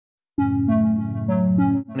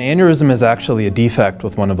An aneurysm is actually a defect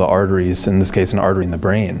with one of the arteries, in this case an artery in the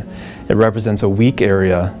brain. It represents a weak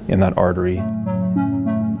area in that artery.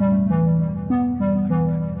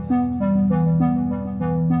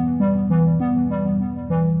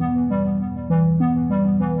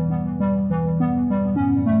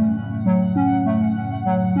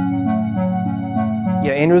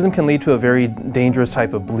 Yeah, aneurysm can lead to a very dangerous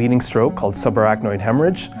type of bleeding stroke called subarachnoid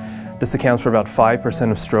hemorrhage. This accounts for about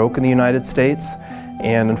 5% of stroke in the United States,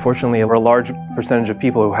 and unfortunately a large percentage of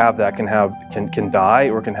people who have that can die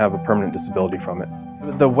or can have a permanent disability from it.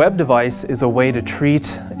 The WEB device is a way to treat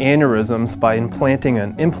aneurysms by implanting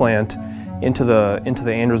an implant into the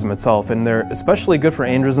aneurysm itself, and they're especially good for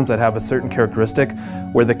aneurysms that have a certain characteristic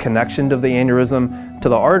where the connection of the aneurysm to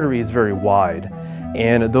the artery is very wide.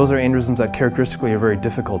 And those are aneurysms that characteristically are very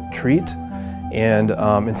difficult to treat. And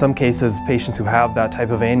in some cases, patients who have that type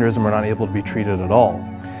of aneurysm are not able to be treated at all.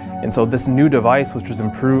 And so this new device, which was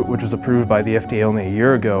approved by the FDA only a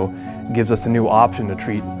year ago, gives us a new option to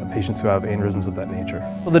treat patients who have aneurysms of that nature.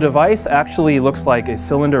 Well, the device actually looks like a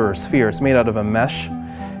cylinder or sphere. It's made out of a mesh.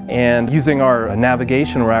 And using our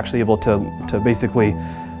navigation, we're actually able to basically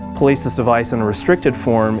place this device in a restricted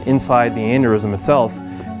form inside the aneurysm itself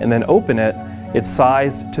and then open it. It's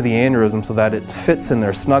sized to the aneurysm so that it fits in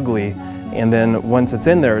there snugly, and then once it's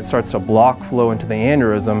in there, it starts to block flow into the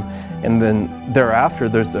aneurysm, and then thereafter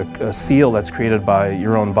there's a seal that's created by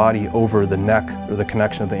your own body over the neck or the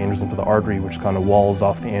connection of the aneurysm to the artery, which kind of walls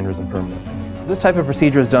off the aneurysm permanently. This type of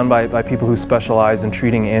procedure is done by people who specialize in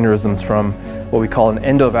treating aneurysms from what we call an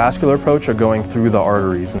endovascular approach, or going through the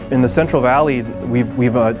arteries. In the Central Valley,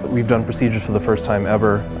 we've done procedures for the first time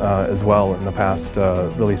ever as well in the past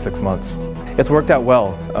really 6 months. It's worked out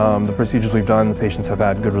well. The procedures we've done, the patients have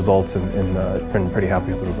had good results and been pretty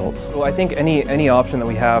happy with the results. So I think any option that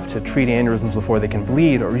we have to treat aneurysms before they can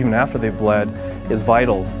bleed, or even after they've bled, is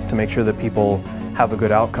vital to make sure that people have a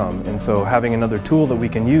good outcome. And so having another tool that we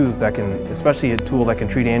can use that can, especially a tool that can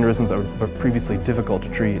treat aneurysms that were previously difficult to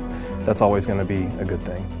treat, that's always going to be a good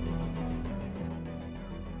thing.